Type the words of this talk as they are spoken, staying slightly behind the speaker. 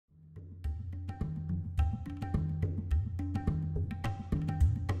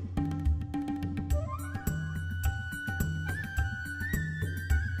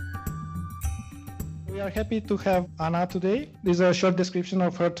We are happy to have Anna today. This is a short description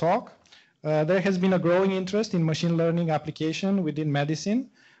of her talk. There has been a growing interest in machine learning application within medicine,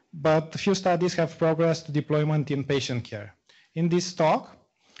 but few studies have progressed to deployment in patient care. In this talk,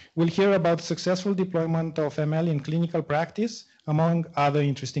 we'll hear about successful deployment of ML in clinical practice, among other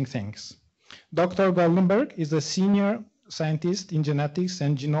interesting things. Dr. Goldenberg is a senior scientist in genetics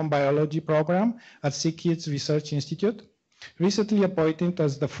and genome biology program at SickKids Research Institute, recently appointed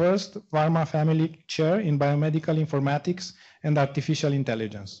as the first Varma family chair in biomedical informatics and artificial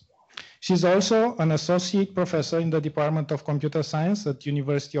intelligence. She's also an associate professor in the Department of Computer Science at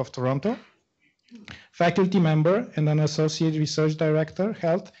University of Toronto, faculty member and an associate research director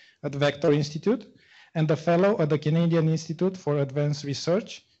health at Vector Institute, and a fellow at the Canadian Institute for Advanced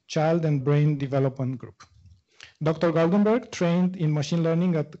Research, Child and Brain Development Group. Dr. Goldenberg trained in machine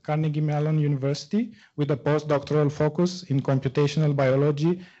learning at Carnegie Mellon University with a postdoctoral focus in computational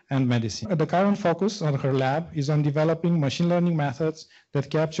biology and medicine. The current focus on her lab is on developing machine learning methods that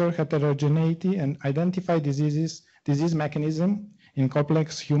capture heterogeneity and identify disease mechanism in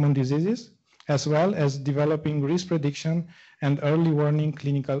complex human diseases, as well as developing risk prediction and early warning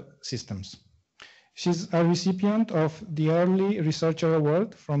clinical systems. She's a recipient of the Early Researcher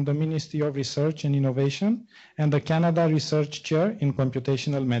Award from the Ministry of Research and Innovation and the Canada Research Chair in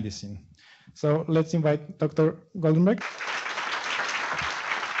Computational Medicine. So let's invite Dr. Goldenberg.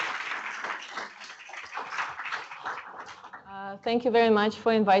 Thank you very much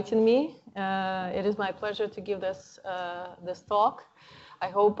for inviting me. It is my pleasure to give this talk. I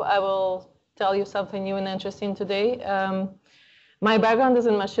hope I will tell you something new and interesting today. My background is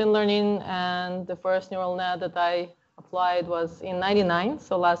in machine learning, and the first neural net that I applied was in '99,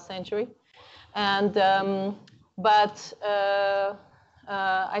 so last century. And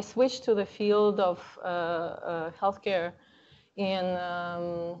I switched to the field of healthcare in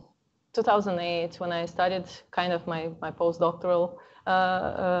 2008 when I started kind of my postdoctoral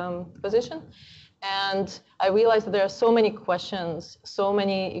position. And I realized that there are so many questions, so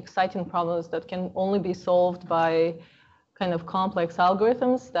many exciting problems that can only be solved by kind of complex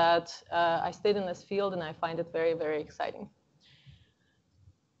algorithms that I stayed in this field, and I find it very, very exciting.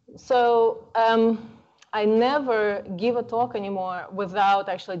 So I never give a talk anymore without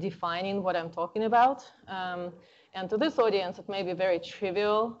actually defining what I'm talking about. And to this audience, it may be very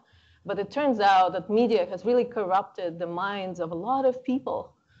trivial, but it turns out that media has really corrupted the minds of a lot of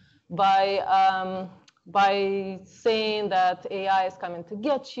people by saying that AI is coming to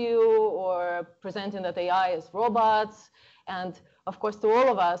get you, or presenting that AI is robots. And of course, to all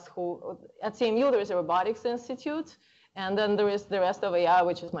of us who, at CMU, there is a Robotics Institute, and then there is the rest of AI,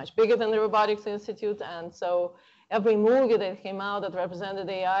 which is much bigger than the Robotics Institute. And so every movie that came out that represented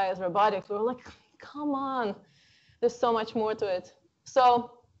AI as robotics, we were like, come on, there's so much more to it.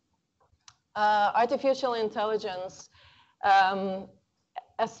 So artificial intelligence,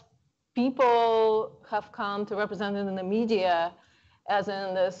 as people have come to represent it in the media as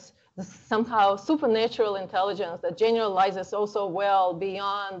in this somehow supernatural intelligence that generalizes also well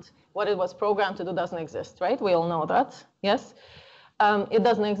beyond what it was programmed to do, doesn't exist, right? We all know that, yes? It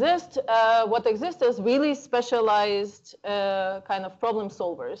doesn't exist. What exists is really specialized kind of problem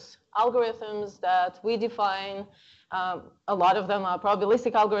solvers, algorithms that we define. A lot of them are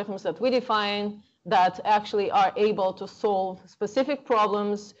probabilistic algorithms that we define that actually are able to solve specific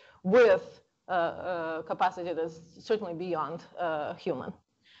problems with capacity that's certainly beyond human.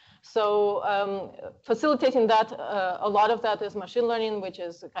 So facilitating that, a lot of that is machine learning, which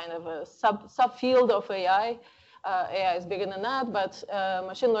is kind of a subfield of AI. AI is bigger than that, but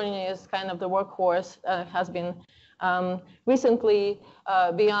machine learning is kind of the workhorse, has been recently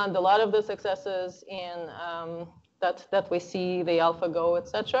beyond a lot of the successes in that we see, the AlphaGo,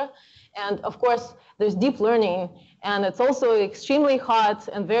 etc. And of course, there's deep learning, and it's also extremely hot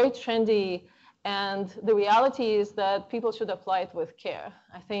and very trendy. And the reality is that people should apply it with care.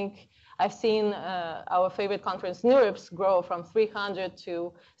 I think I've seen our favorite conference, NeurIPS, grow from 300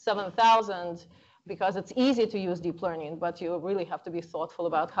 to 7,000 because it's easy to use deep learning, but you really have to be thoughtful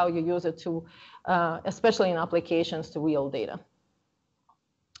about how you use it to, especially in applications to real data.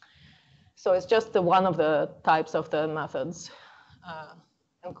 So it's just one of the types of the methods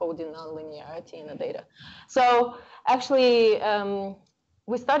encoding nonlinearity in the data. So actually,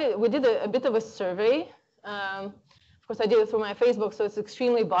 we did a bit of a survey. Of course, I did it through my Facebook, so it's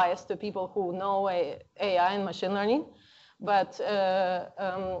extremely biased to people who know AI and machine learning. But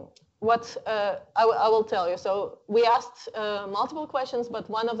what I will tell you. So we asked multiple questions, but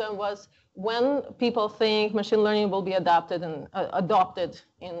one of them was when people think machine learning will be adopted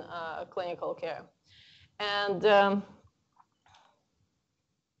in clinical care. And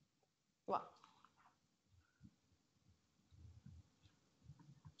well,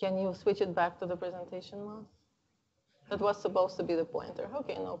 Can you switch it back to the presentation mode? That was supposed to be the pointer.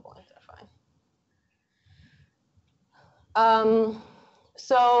 Okay, no pointer, fine.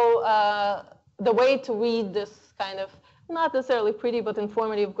 The way to read this kind of not necessarily pretty but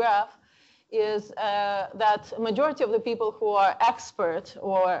informative graph is that a majority of the people who are expert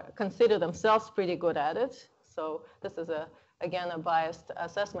or consider themselves pretty good at it, so this is again a biased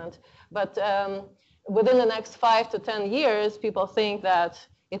assessment, but within the next 5 to 10 years, people think that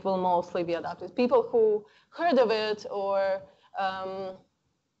it will mostly be adopted. People who heard of it or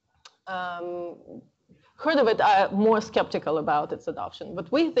heard of it are more skeptical about its adoption. But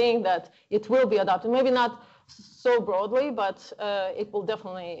we think that it will be adopted, maybe not so broadly, but it will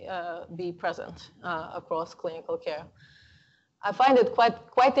definitely be present across clinical care. I find it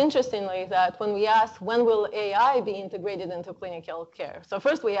quite interestingly that when we ask when will AI be integrated into clinical care, so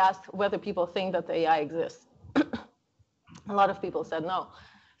first we asked whether people think that AI exists. A lot of people said no.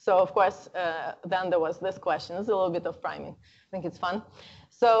 So of course, then there was this question. It's a little bit of priming. I think it's fun.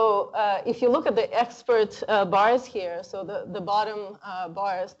 So if you look at the expert bars here, so the bottom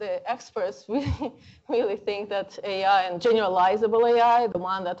bars, the experts really think that AI and generalizable AI, the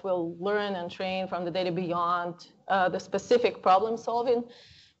one that will learn and train from the data beyond the specific problem solving,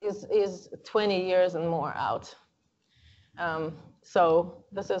 is 20 years and more out. So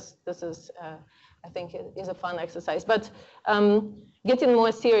this is I think it is a fun exercise. But getting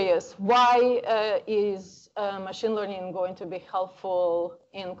more serious, why is machine learning going to be helpful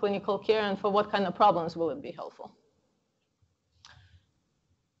in clinical care, and for what kind of problems will it be helpful?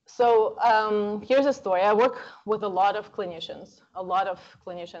 So here's a story. I work with a lot of clinicians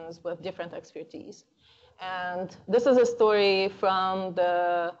with different expertise. And this is a story from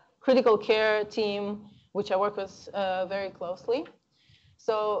the critical care team, which I work with very closely.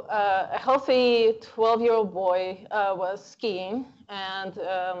 So a healthy 12-year-old boy was skiing and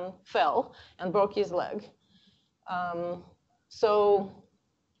fell and broke his leg. So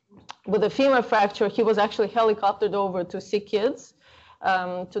with a femur fracture, he was actually helicoptered over to SickKids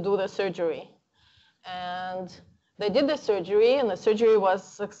to do the surgery. And they did the surgery, and the surgery was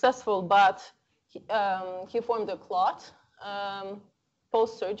successful, but he formed a clot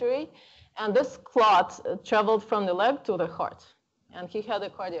post-surgery, and this clot traveled from the leg to the heart, and he had a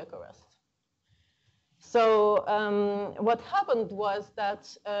cardiac arrest. So what happened was that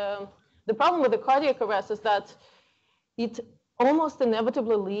the problem with the cardiac arrest is that it almost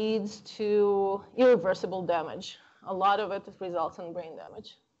inevitably leads to irreversible damage. A lot of it results in brain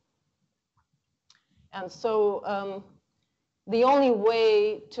damage. And so the only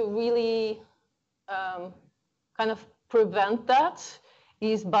way to really kind of prevent that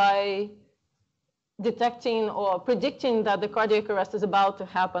is by detecting or predicting that the cardiac arrest is about to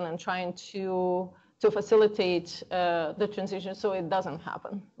happen and trying to facilitate the transition so it doesn't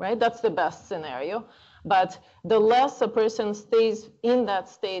happen, right? That's the best scenario. But the less a person stays in that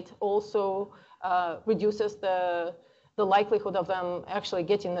state also reduces the likelihood of them actually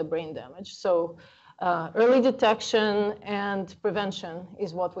getting the brain damage. So early detection and prevention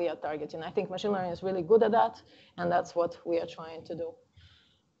is what we are targeting. I think machine learning is really good at that, and that's what we are trying to do.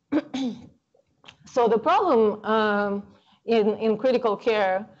 So the problem in critical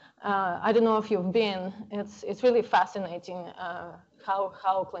care, I don't know if you've been, it's really fascinating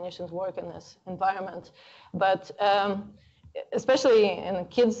how clinicians work in this environment. But especially in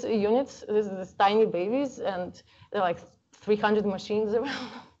kids units, this is these tiny babies, and there are like 300 machines around.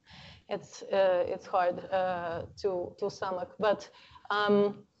 It's hard to stomach. But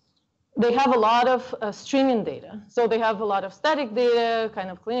they have a lot of streaming data. So they have a lot of static data, kind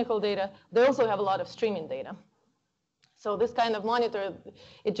of clinical data. They also have a lot of streaming data. So this kind of monitor,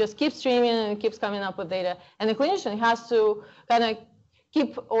 it just keeps streaming and it keeps coming up with data. And the clinician has to kind of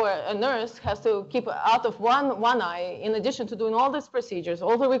keep, or a nurse has to keep out of one eye, in addition to doing all these procedures,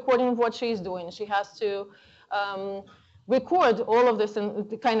 all the recording of what she's doing. She has to record all of this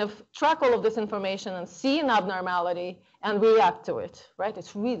and kind of track all of this information and see an abnormality and react to it, right?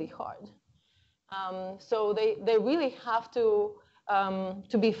 It's really hard. So they really have to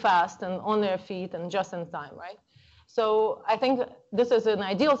be fast and on their feet and just in time, right? So I think this is an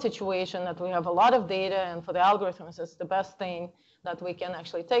ideal situation that we have a lot of data, and for the algorithms, it's the best thing that we can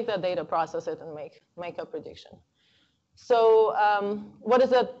actually take that data, process it, and make a prediction. So what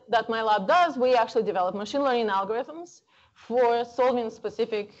is it that my lab does? We actually develop machine learning algorithms for solving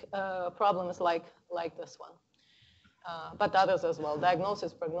specific problems like this one, but others as well: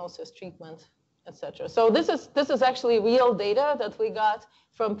 diagnosis, prognosis, treatment. etc. So this is actually real data that we got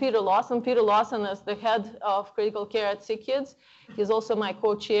from Peter Lawson. Peter Lawson is the head of critical care at SickKids. He's also my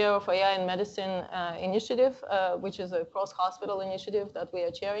co-chair of AI in Medicine initiative, which is a cross-hospital initiative that we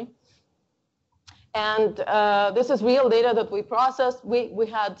are chairing. And this is real data that we processed. We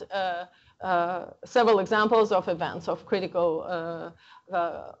had several examples of events of critical,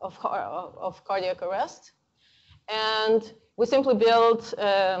 of cardiac arrest. And we simply built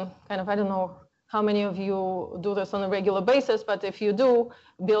kind of, I don't know how many of you do this on a regular basis, but if you do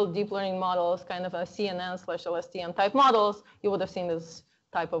build deep learning models, kind of a CNN/LSTM type models, you would have seen this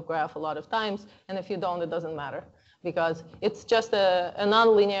type of graph a lot of times. And if you don't, it doesn't matter, because it's just a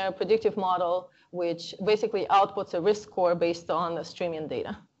nonlinear predictive model which basically outputs a risk score based on the streaming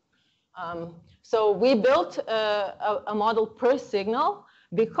data. So we built a model per signal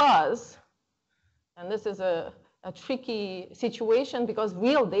because, and this is a tricky situation because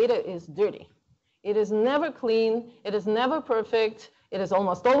real data is dirty. It is never clean, it is never perfect, it is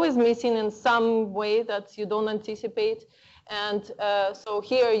almost always missing in some way that you don't anticipate. And so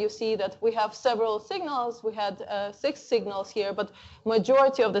here you see that we have several signals. We had 6 signals here, but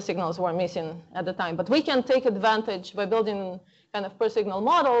majority of the signals were missing at the time. But we can take advantage by building kind of per signal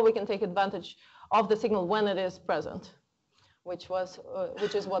model, we can take advantage of the signal when it is present, which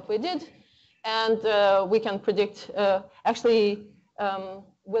is what we did. And we can predict, actually,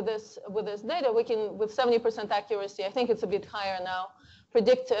 with this data, we can, with 70% accuracy, I think it's a bit higher now,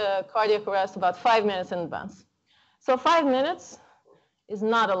 predict cardiac arrest about 5 minutes in advance. So 5 minutes is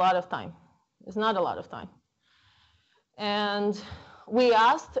not a lot of time. It's not a lot of time. And we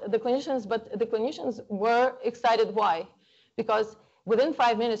asked the clinicians, but the clinicians were excited. Why? Because within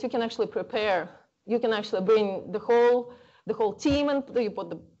 5 minutes, you can actually prepare. You can actually bring the whole team, and you put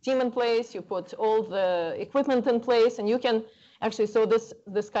the team in place, you put all the equipment in place, and you can actually, so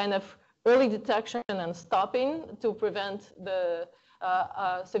this kind of early detection and stopping to prevent the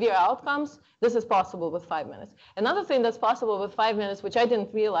severe outcomes, this is possible with 5 minutes. Another thing that's possible with 5 minutes, which I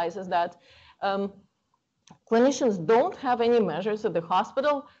didn't realize, is that clinicians don't have any measures at the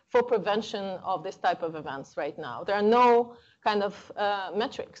hospital for prevention of this type of events right now. There are no kind of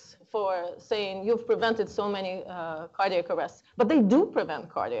metrics for saying you've prevented so many cardiac arrests, but they do prevent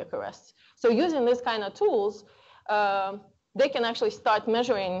cardiac arrests. So using this kind of tools, they can actually start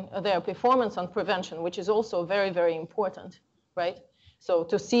measuring their performance on prevention, which is also very, very important, right? So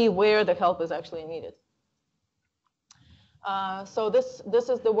to see where the help is actually needed. So this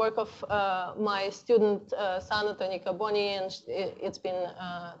is the work of my student, Sana Tonica-Boni, and it's been,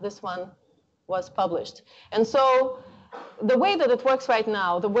 this one was published. And so the way that it works right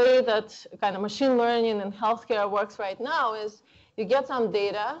now, the way that kind of machine learning in healthcare works right now is you get some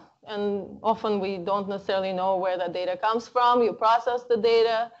data, and often we don't necessarily know where that data comes from. You process the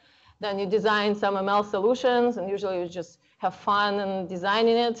data, then you design some ML solutions, and usually you just have fun in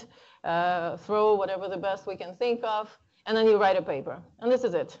designing it, throw whatever the best we can think of, and then you write a paper. And this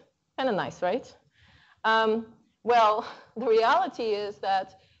is it. Kind of nice, right? Well, the reality is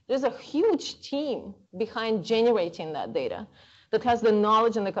that there's a huge team behind generating that data that has the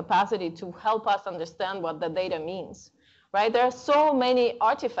knowledge and the capacity to help us understand what the data means, right? There are so many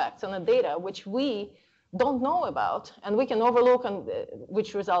artifacts in the data which we don't know about, and we can overlook, and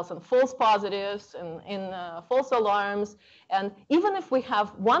which results in false positives and in false alarms. And even if we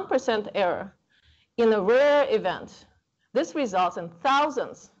have 1% error in a rare event, this results in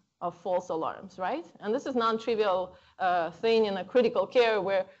thousands of false alarms, right? And this is non-trivial thing in a critical care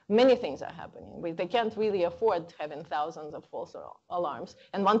where many things are happening. They can't really afford having thousands of false alarms.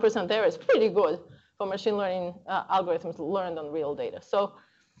 And 1% error is pretty good for machine learning algorithms learned on real data. So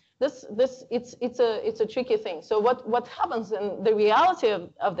it's a tricky thing. So what happens in the reality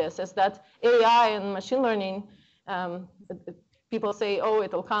of this is that AI and machine learning, people say, oh,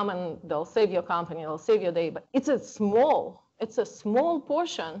 it'll come and they'll save your company, it'll save your day, but it's a small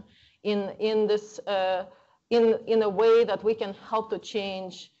portion in this, in a way that we can help to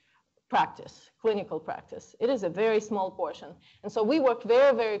change practice, clinical practice. It is a very small portion. And so we work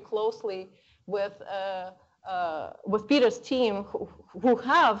very, very closely with Peter's team who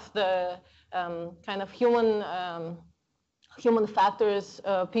have the kind of human factors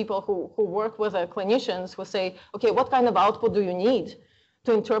people who work with clinicians who say, okay, what kind of output do you need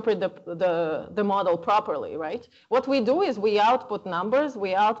to interpret the model properly, right? What we do is we output numbers,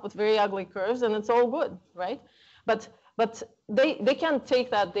 we output very ugly curves, and it's all good, right? But they can't take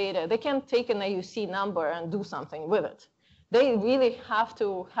that data, they can't take an AUC number and do something with it. They really have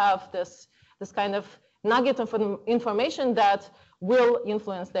to have this kind of nugget of information that will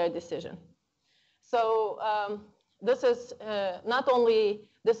influence their decision. So this is not only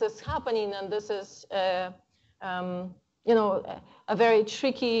this is happening, and this is you know, a very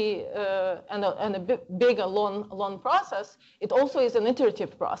tricky and a big, long process. It also is an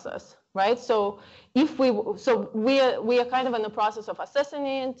iterative process, right? So if we are kind of in the process of assessing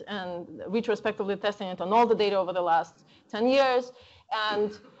it and retrospectively testing it on all the data over the last 10 years,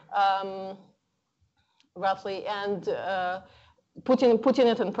 and roughly, and putting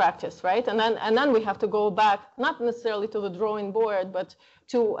it in practice, right? And then we have to go back, not necessarily to the drawing board, but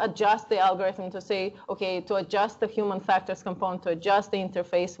to adjust the algorithm to say, okay, to adjust the human factors component, to adjust the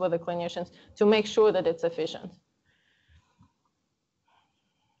interface with the clinicians to make sure that it's efficient.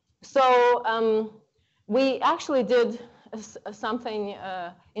 So we actually did something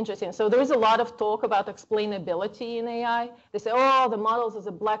interesting. So there is a lot of talk about explainability in AI. They say, oh, the models is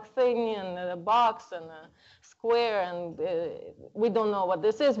a black thing in a box and a square, and we don't know what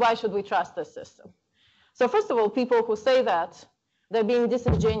this is. Why should we trust this system? So first of all, people who say that, they're being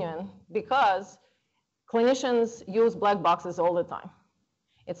disingenuous because clinicians use black boxes all the time.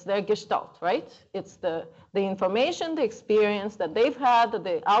 It's their gestalt, right? It's the information, the experience that they've had,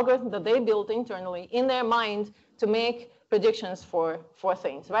 the algorithm that they built internally in their mind to make predictions for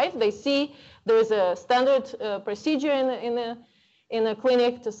things, right? They see there's a standard procedure in a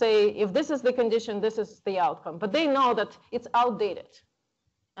clinic to say, if this is the condition, this is the outcome. But they know that it's outdated.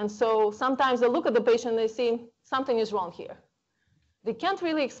 And so sometimes they look at the patient and they see something is wrong here. They can't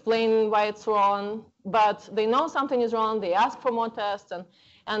really explain why it's wrong, but they know something is wrong. They ask for more tests,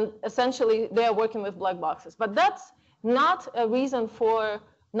 and essentially they are working with black boxes. But that's not a reason for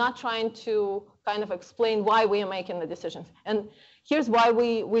not trying to kind of explain why we are making the decisions. And here's why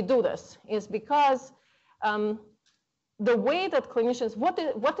we do this, is because the way that clinicians,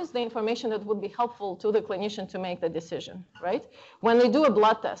 what is the information that would be helpful to the clinician to make the decision, right? When they do a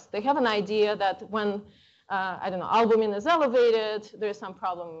blood test, they have an idea that when, I don't know, albumin is elevated, there's some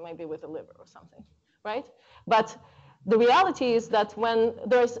problem maybe with the liver or something, right? But the reality is that when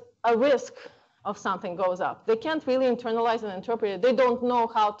there's a risk of something goes up, they can't really internalize and interpret it. They don't know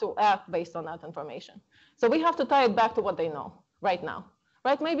how to act based on that information. So we have to tie it back to what they know right now,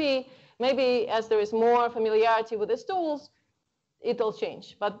 right? Maybe as there is more familiarity with these tools, it'll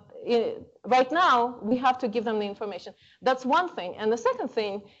change. But right now, we have to give them the information. That's one thing. And the second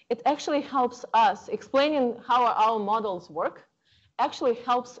thing, it actually helps us explaining how our models work, actually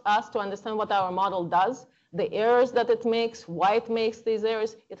helps us to understand what our model does, the errors that it makes, why it makes these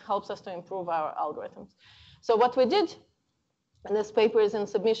errors. It helps us to improve our algorithms. So what we did, and this paper is in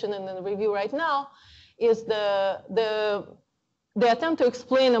submission and in review right now, is the attempt to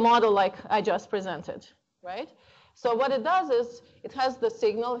explain a model like I just presented, right? So what it does is it has the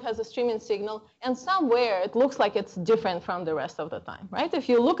signal, it has a streaming signal, and somewhere it looks like it's different from the rest of the time, right? If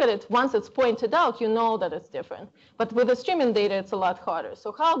you look at it, once it's pointed out, you know that it's different. But with the streaming data, it's a lot harder.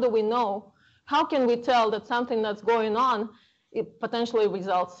 So how do we know? How can we tell that something that's going on, it potentially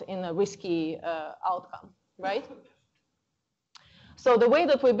results in a risky outcome, right? So the way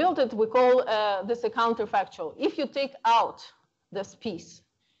that we built it, we call this a counterfactual. If you take out this piece,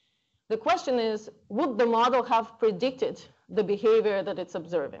 the question is, would the model have predicted the behavior that it's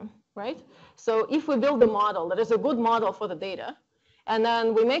observing, right? So if we build a model that is a good model for the data, and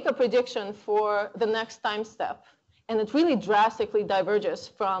then we make a prediction for the next time step, and it really drastically diverges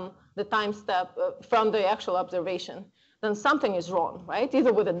from the time step, from the actual observation, then something is wrong, right?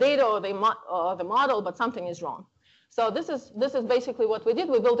 Either with the data or the model, but something is wrong. So this is basically what we did.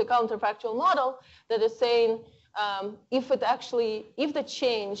 We built a counterfactual model that is saying if the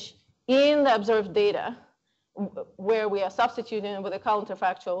change in the observed data, where we are substituting with the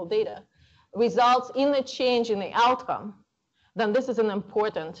counterfactual data, results in a change in the outcome, then this is an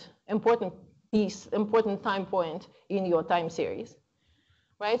important piece, important time point in your time series,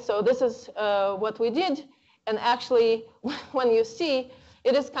 right? So this is what we did. And actually, when you see,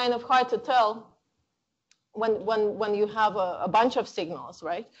 it is kind of hard to tell when you have a bunch of signals,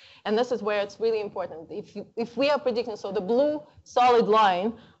 right? And this is where it's really important. If we are predicting, so the blue solid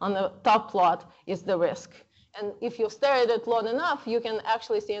line on the top plot is the risk. And if you stare at it long enough, you can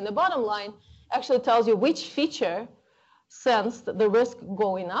actually see in the bottom line, actually tells you which feature sensed the risk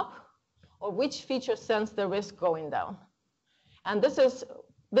going up or which feature sensed the risk going down. And this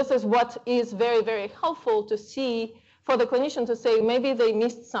is what is very, very helpful to see for the clinician to say, maybe they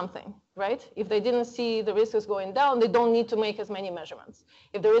missed something, right? If they didn't see the risk is going down, they don't need to make as many measurements.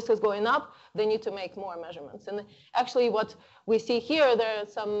 If the risk is going up, they need to make more measurements. And actually what we see here, there are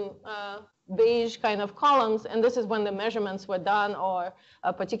some beige kind of columns, and this is when the measurements were done or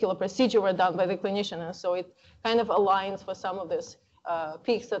a particular procedure were done by the clinician. And so it kind of aligns for some of these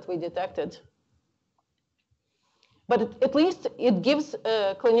peaks that we detected. But at least it gives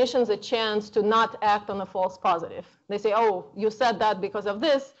clinicians a chance to not act on a false positive. They say, oh, you said that because of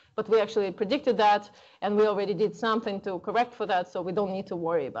this, but we actually predicted that, and we already did something to correct for that, so we don't need to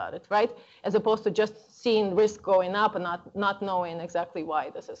worry about it, right? As opposed to just seeing risk going up and not knowing exactly why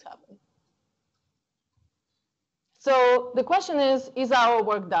this is happening. So the question is our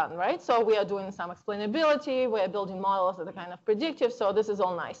work done, right? So we are doing some explainability, we are building models that are kind of predictive, so this is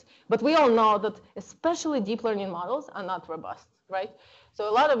all nice. But we all know that especially deep learning models are not robust, right? So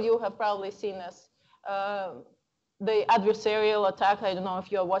a lot of you have probably seen this, the adversarial attack. I don't know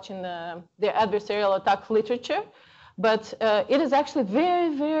if you're watching the adversarial attack literature, but it is actually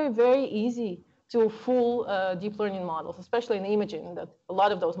very, very, very easy to fool deep learning models, especially in imaging, that a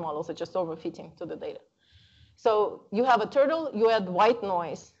lot of those models are just overfitting to the data. So you have a turtle, you add white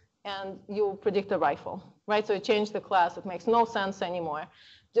noise, and you predict a rifle, right? So you change the class. It makes no sense anymore.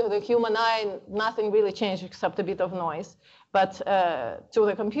 To the human eye, nothing really changed except a bit of noise. But to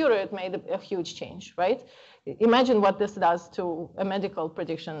the computer, it made a huge change, right? Imagine what this does to a medical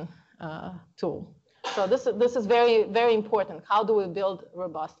prediction tool. So this is very, very important. How do we build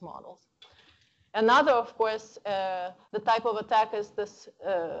robust models? Another, of course, the type of attack is this.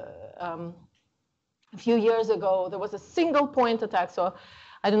 A few years ago, there was a single point attack. So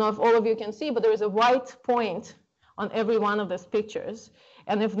I don't know if all of you can see, but there is a white point on every one of these pictures.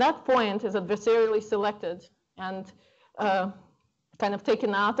 And if that point is adversarially selected and kind of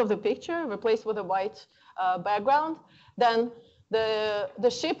taken out of the picture, replaced with a white background, then the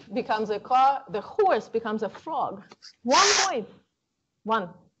ship becomes a car, the horse becomes a frog. 1 point, one.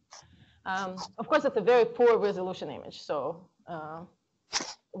 Of course, it's a very poor resolution image. So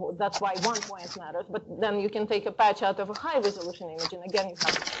that's why 1 point matters, but then you can take a patch out of a high resolution image, and again, you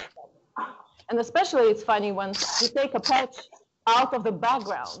have and especially it's funny when you take a patch out of the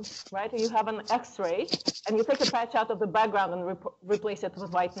background, right? You have an X-ray, and you take a patch out of the background and replace it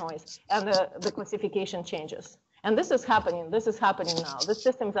with white noise, and the classification changes. And this is happening now. The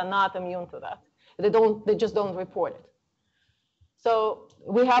systems are not immune to that. They just don't report it. So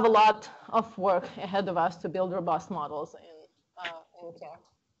we have a lot of work ahead of us to build robust models in care.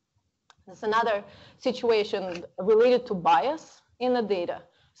 There's another situation related to bias in the data.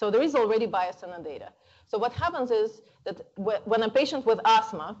 So there is already bias in the data. So what happens is that when a patient with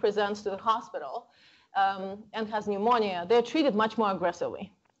asthma presents to the hospital and has pneumonia, they're treated much more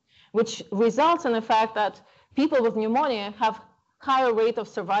aggressively, which results in the fact that people with pneumonia have higher rate of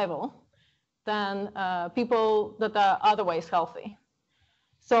survival than people that are otherwise healthy.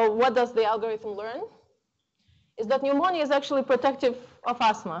 So what does the algorithm learn? Is that pneumonia is actually protective of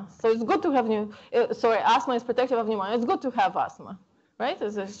asthma. So it's good to have asthma is protective of pneumonia. It's good to have asthma, right?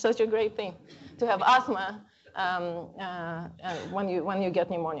 It's such a great thing to have asthma when you get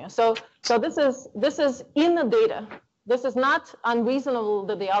pneumonia. So this is in the data. This is not unreasonable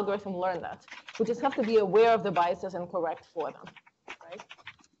that the algorithm learned that. We just have to be aware of the biases and correct for them, right?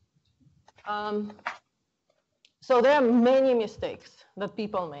 So there are many mistakes that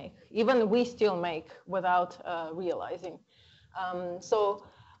people make, even we still make without realizing. So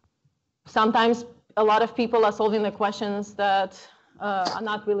sometimes a lot of people are solving the questions that are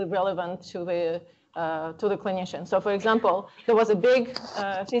not really relevant to the clinician. So for example, there was a big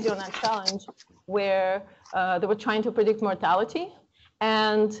PhysioNet challenge where they were trying to predict mortality,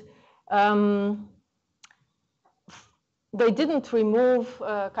 and they didn't remove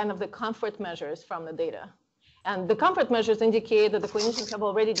kind of the comfort measures from the data. And the comfort measures indicate that the clinicians have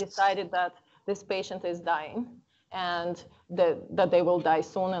already decided that this patient is dying and that they will die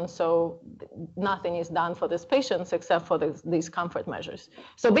soon. And so nothing is done for these patients except for these comfort measures.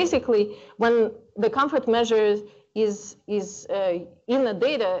 So basically, when the comfort measure is in the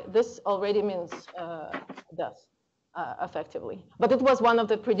data, this already means death effectively. But it was one of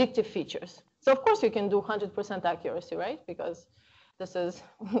the predictive features. So of course you can do 100% accuracy, right? Because this is,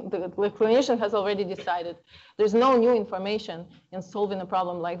 the clinician has already decided. There's no new information in solving a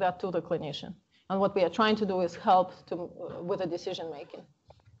problem like that to the clinician. And what we are trying to do is help with the decision making.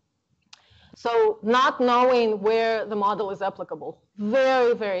 So not knowing where the model is applicable,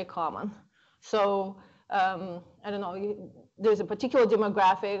 very, very common. So I don't know, there's a particular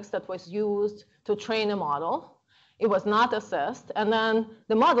demographics that was used to train a model. It was not assessed, and then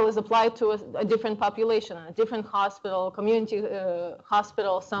the model is applied to a different population, a different hospital, community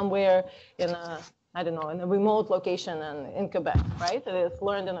hospital somewhere in a, I don't know, in a remote location in Quebec, right? It's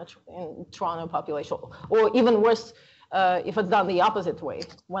learned in Toronto population, or even worse, if it's done the opposite way,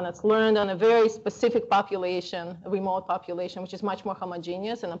 when it's learned on a very specific population, a remote population, which is much more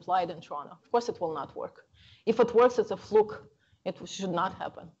homogeneous and applied in Toronto. Of course, it will not work. If it works, it's a fluke. It should not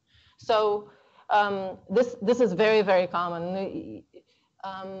happen. So this is very, very common.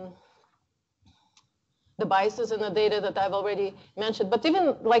 The biases in the data that I've already mentioned, but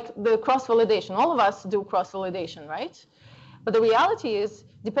even like the cross-validation, all of us do cross-validation, right? But the reality is,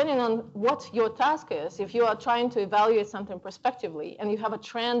 depending on what your task is, if you are trying to evaluate something prospectively and you have a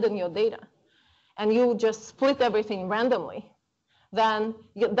trend in your data and you just split everything randomly, then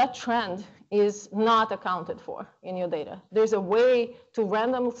that trend is not accounted for in your data. There's a way to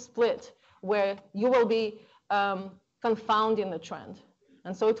random split where you will be confounding the trend.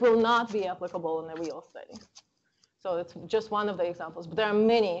 And so it will not be applicable in a real setting. So it's just one of the examples. But there are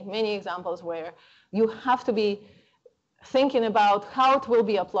many, many examples where you have to be thinking about how it will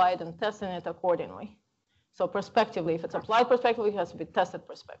be applied and testing it accordingly. So prospectively, if it's applied prospectively, it has to be tested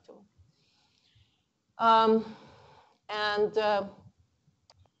prospectively.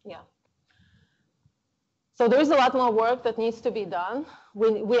 Yeah. So there is a lot more work that needs to be done.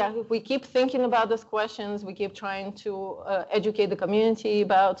 We keep thinking about these questions. We keep trying to educate the community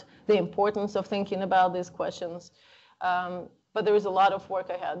about the importance of thinking about these questions. But there is a lot of work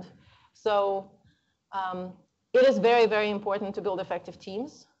ahead. So it is very, very important to build effective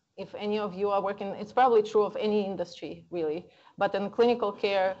teams. If any of you are working, it's probably true of any industry, really. But in clinical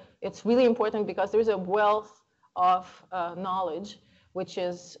care, it's really important because there is a wealth of knowledge, which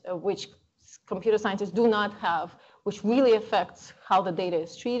computer scientists do not have, which really affects how the data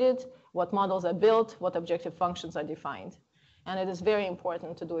is treated, what models are built, what objective functions are defined. And it is very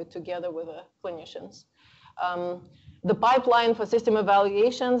important to do it together with the clinicians. The pipeline for system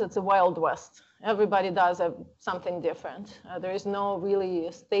evaluations, it's a Wild West. Everybody does something different. There is no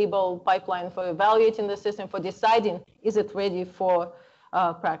really stable pipeline for evaluating the system, for deciding, is it ready for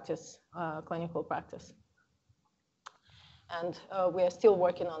practice, clinical practice. And we are still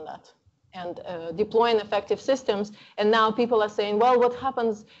working on that and deploying effective systems. And now people are saying, well, what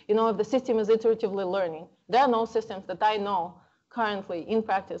happens, if the system is iteratively learning? There are no systems that I know currently in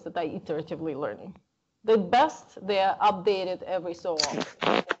practice that are iteratively learning. The best, they are updated every so often,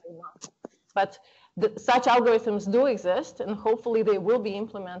 every month. But such algorithms do exist, and hopefully they will be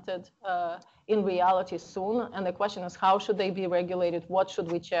implemented in reality soon. And the question is, how should they be regulated? What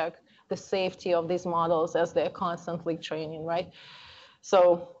should we check? The safety of these models as they're constantly training, right?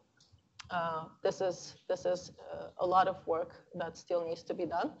 So this is a lot of work that still needs to be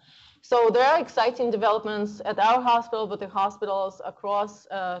done. So there are exciting developments at our hospital, but the hospitals across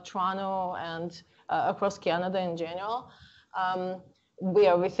Toronto and across Canada in general. We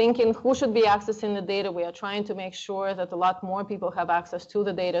are rethinking who should be accessing the data. We are trying to make sure that a lot more people have access to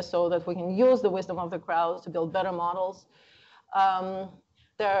the data so that we can use the wisdom of the crowds to build better models.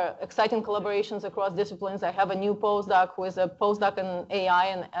 There are exciting collaborations across disciplines. I have a new postdoc who is a postdoc in AI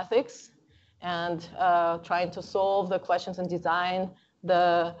and ethics, and trying to solve the questions and design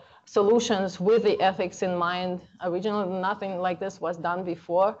the solutions with the ethics in mind. Originally, nothing like this was done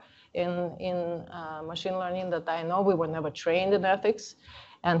before in machine learning that I know. We were never trained in ethics.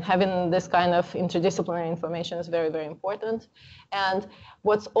 And having this kind of interdisciplinary information is very, very important. And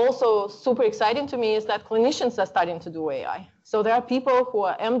what's also super exciting to me is that clinicians are starting to do AI. So there are people who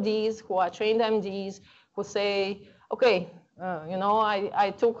are MDs, who are trained MDs, who say, okay,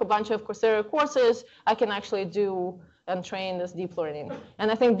 I took a bunch of Coursera courses. I can actually do and train this deep learning.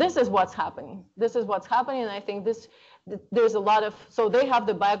 And I think this is what's happening. This is what's happening. And I think there's a lot of, so they have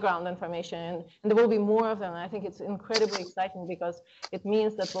the background information, and there will be more of them. And I think it's incredibly exciting because it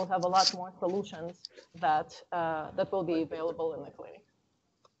means that we'll have a lot more solutions that will be available in the clinic.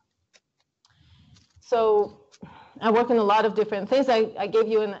 So I work in a lot of different things. I gave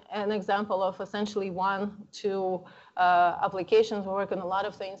you an example of essentially 1, 2 applications. We work on a lot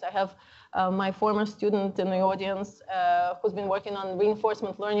of things. I have my former student in the audience who's been working on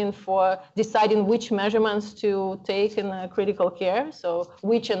reinforcement learning for deciding which measurements to take in critical care, so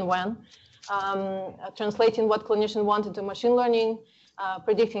which and when, translating what clinician want into machine learning,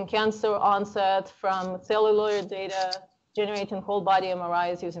 predicting cancer onset from cellular data, generating whole body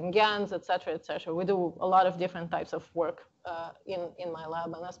MRIs using GANs, et cetera, et cetera. We do a lot of different types of work in my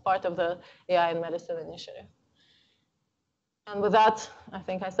lab, and as part of the AI in Medicine initiative. And with that, I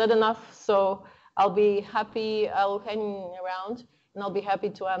think I said enough. So I'll be happy, I'll hang around, and I'll be happy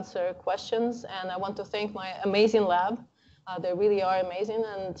to answer questions. And I want to thank my amazing lab. They really are amazing,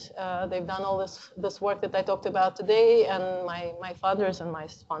 and they've done all this work that I talked about today, and my funders and my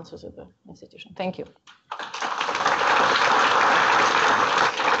sponsors at the institution. Thank you.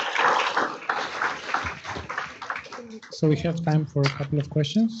 So we have time for a couple of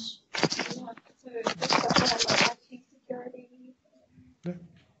questions.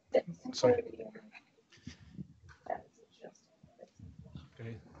 Sorry.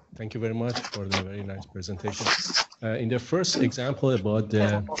 Okay, Thank you very much for the very nice presentation. In the first example about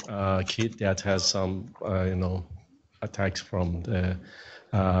the kid that has some, attacks from the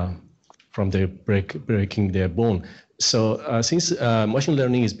breaking their bone. So since machine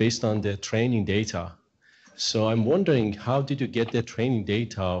learning is based on the training data, so I'm wondering, how did you get the training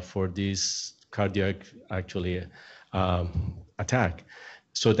data for this cardiac attack,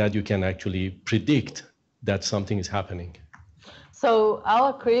 so that you can actually predict that something is happening? So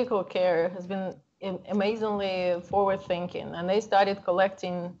our critical care has been amazingly forward-thinking, and they started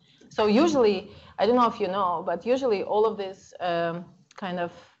collecting. So usually, I don't know if you know, but usually all of these kind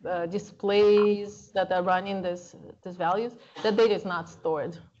of displays that are running these values, that data is not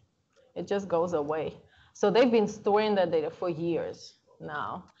stored. It just goes away. So they've been storing that data for years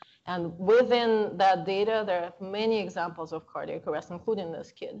now. And within that data, there are many examples of cardiac arrest, including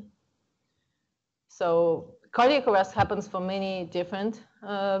this kid. So cardiac arrest happens for many different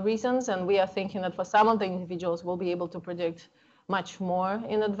reasons, and we are thinking that for some of the individuals, we'll be able to predict much more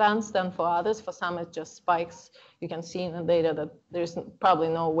in advance than for others. For some, it just spikes. You can see in the data that there's probably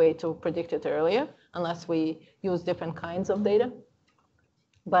no way to predict it earlier unless we use different kinds of data.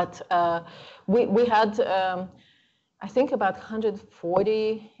 But we had, I think, about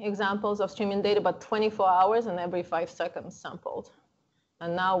 140 examples of streaming data, but 24 hours and every 5 seconds sampled.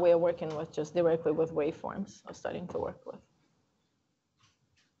 And now we're working with just directly with waveforms, or starting to work with.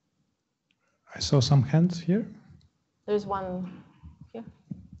 I saw some hands here. There's one here.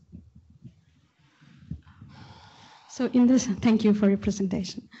 So in this, thank you for your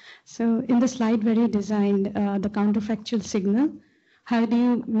presentation. So in the slide where you designed the counterfactual signal, how do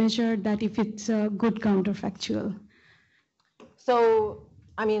you measure that if it's a good counterfactual? So,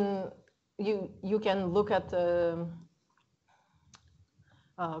 I mean, you can look at the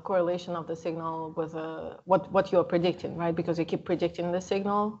correlation of the signal with what you're predicting, right? Because you keep predicting the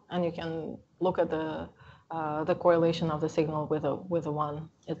signal, and you can look at the correlation of the signal with a one.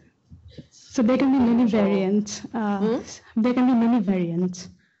 So there can be many variants. There can be many variants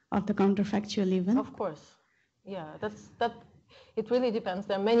of the counterfactual even. Of course, yeah. That. It really depends.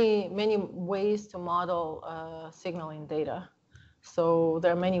 There are many ways to model signaling data. So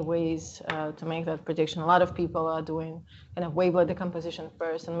there are many ways to make that prediction. A lot of people are doing kind of wavelet decomposition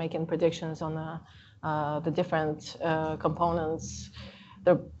first and making predictions on the different components.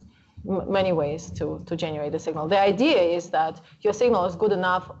 There are many ways to generate a signal. The idea is that your signal is good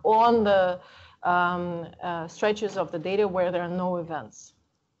enough on the stretches of the data where there are no events.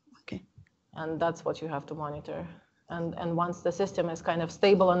 Okay. And that's what you have to monitor. And once the system is kind of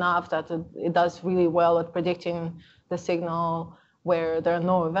stable enough that it does really well at predicting the signal where there are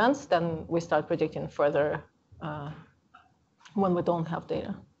no events, then we start predicting further when we don't have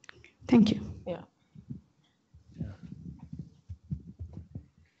data. Thank you. Yeah.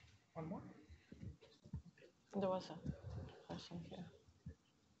 One more? There was a question here.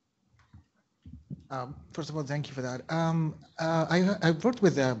 First of all, thank you for that. I worked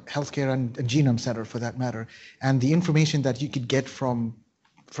with the healthcare and Genome Center, for that matter, and the information that you could get from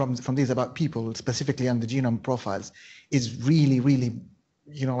these about people, specifically on the genome profiles, is really,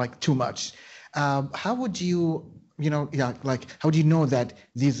 like too much. How would you, how do you know that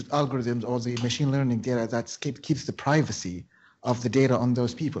these algorithms or the machine learning data that keeps the privacy of the data on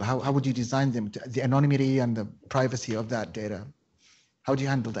those people? How would you design them, the anonymity and the privacy of that data? How do you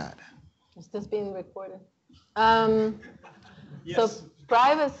handle that? Is this being recorded? Yes. So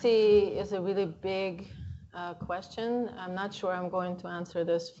privacy is a really big question. I'm not sure I'm going to answer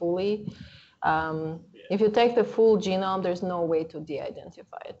this fully. If you take the full genome, there's no way to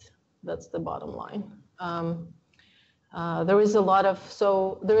de-identify it. That's the bottom line. There is a lot of,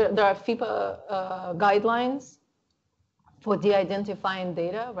 there are FIPA guidelines for de-identifying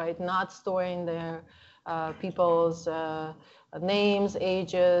data, right? Not storing their people's names,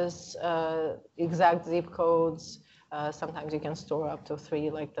 ages, exact zip codes. Sometimes you can store up to 3,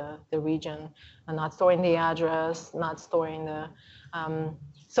 like the region, and not storing the address, not storing the.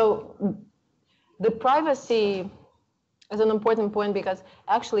 So the privacy is an important point because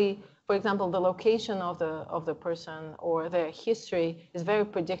actually, for example, the location of the person or their history is very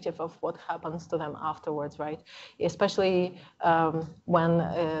predictive of what happens to them afterwards, right? Especially when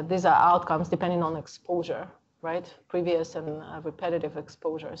these are outcomes depending on exposure, right? Previous and repetitive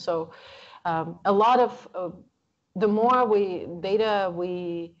exposure. So a lot of the more data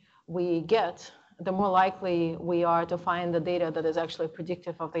we get, the more likely we are to find the data that is actually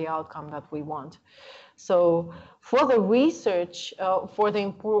predictive of the outcome that we want. So for the research, for the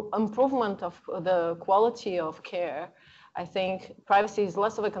improvement of the quality of care, I think privacy is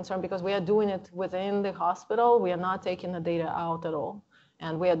less of a concern because we are doing it within the hospital. We are not taking the data out at all.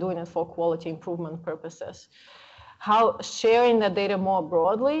 and we are doing it for quality improvement purposes. How sharing the data more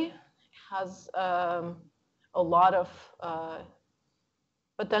broadly has a lot of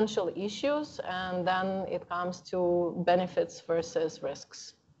potential issues, and then it comes to benefits versus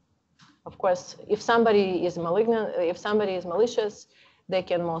risks. Of course, if somebody is malignant, if somebody is malicious, they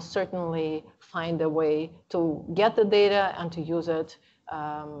can most certainly find a way to get the data and to use it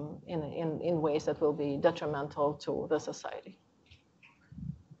in ways that will be detrimental to the society.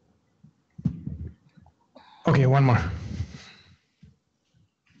 Okay, one more.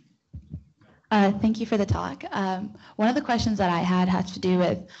 Thank you for the talk. One of the questions that I had has to do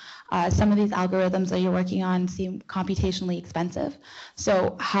with some of these algorithms that you're working on seem computationally expensive.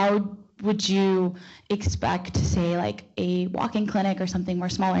 So how would you expect, say, like a walk-in clinic or something more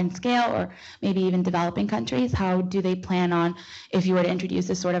smaller in scale, or maybe even developing countries, how do they plan on, if you were to introduce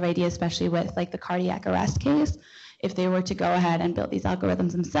this sort of idea, especially with like the cardiac arrest case, if they were to go ahead and build these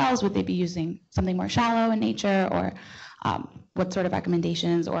algorithms themselves, would they be using something more shallow in nature, or what sort of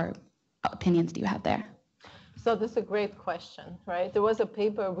recommendations or opinions do you have there? So this is a great question, right? There was a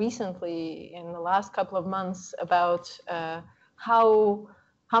paper recently in the last couple of months about how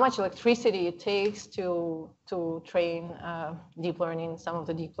much electricity it takes to train deep learning, some of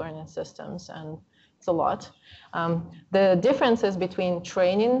the deep learning systems, and it's a lot. The differences between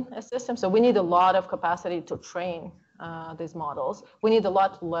training a system, so we need a lot of capacity to train these models. We need a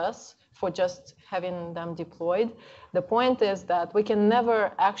lot less for just having them deployed. The point is that we can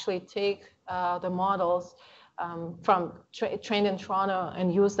never actually take the models from trained in Toronto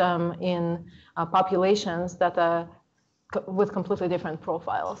and use them in populations that are with completely different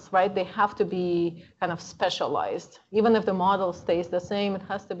profiles, right? They have to be kind of specialized. Even if the model stays the same, it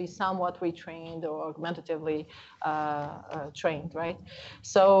has to be somewhat retrained or augmentatively trained, right?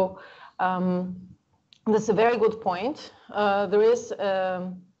 So that's a very good point. There is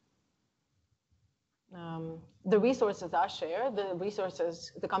the resources are shared. The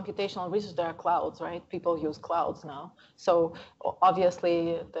resources, the computational resources, there are clouds, right? People use clouds now. So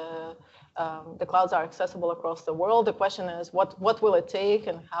obviously the clouds are accessible across the world. The question is, what will it take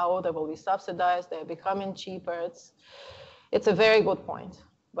and how they will be subsidized? They're becoming cheaper. It's a very good point,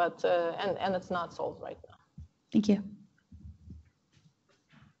 but and it's not solved right now. Thank you.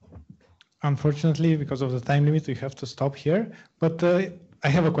 Unfortunately, because of the time limit, we have to stop here. But I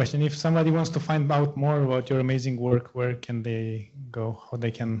have a question. If somebody wants to find out more about your amazing work, where can they go? How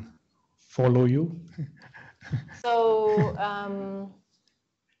they can follow you? So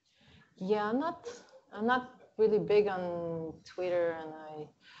yeah, I'm not really big on Twitter,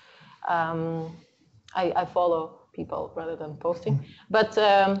 and I follow people rather than posting. But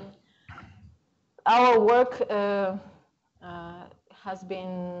our work has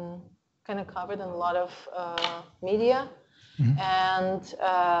been kind of covered in a lot of media. Mm-hmm. And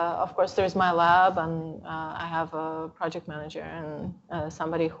of course, there's my lab, and I have a project manager and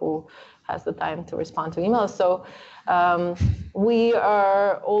somebody who has the time to respond to emails. So we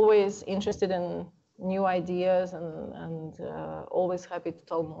are always interested in new ideas and always happy to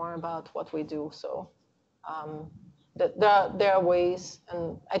tell more about what we do. So there are ways,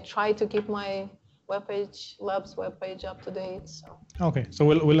 and I try to keep my webpage, lab's webpage, up to date. So. Okay, so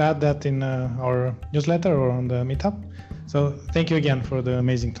we'll add that in our newsletter or on the meetup. So thank you again for the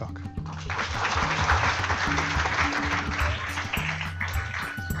amazing talk.